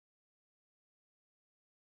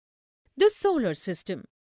The Solar System.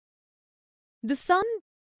 The Sun,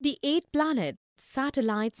 the 8 planets,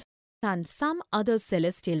 satellites, and some other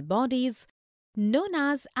celestial bodies, known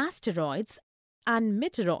as asteroids and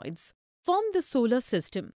meteoroids, form the Solar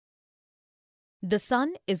System. The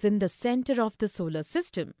Sun is in the center of the Solar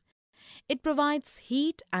System. It provides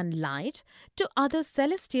heat and light to other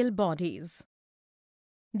celestial bodies.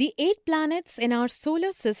 The 8 planets in our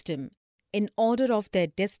Solar System, in order of their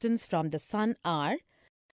distance from the Sun, are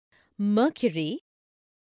Mercury,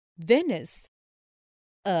 Venus,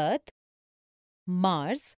 Earth,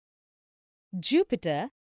 Mars, Jupiter,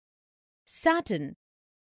 Saturn,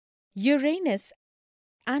 Uranus,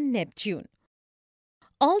 and Neptune.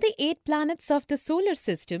 All the 8 planets of the Solar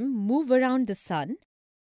System move around the Sun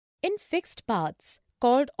in fixed paths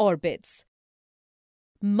called orbits.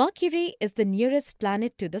 Mercury is the nearest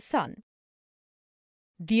planet to the Sun.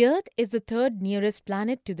 The Earth is the third nearest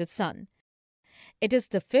planet to the Sun. It is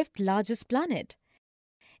the fifth largest planet.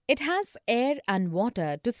 It has air and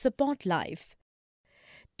water to support life.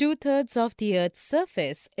 2/3 of the Earth's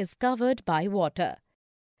surface is covered by water.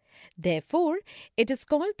 Therefore, it is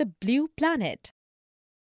called the blue planet.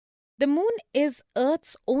 The Moon is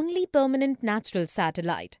Earth's only permanent natural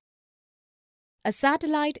satellite. A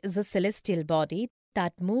satellite is a celestial body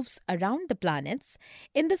that moves around the planets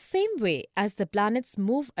in the same way as the planets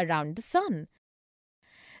move around the Sun.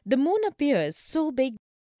 The Moon appears so big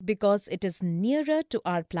because it is nearer to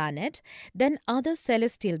our planet than other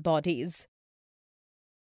celestial bodies.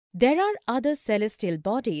 There are other celestial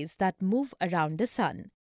bodies that move around the Sun.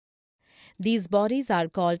 These bodies are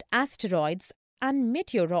called asteroids and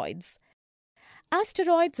meteoroids.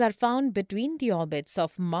 Asteroids are found between the orbits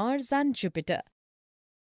of Mars and Jupiter.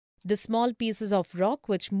 The small pieces of rock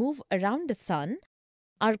which move around the Sun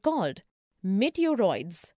are called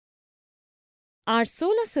meteoroids. Our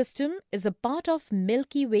solar system is a part of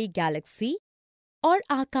Milky Way galaxy or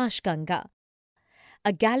Akashganga.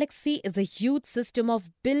 A galaxy is a huge system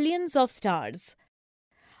of billions of stars.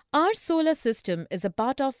 Our solar system is a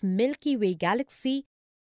part of Milky Way galaxy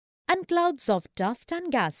and clouds of dust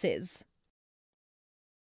and gases.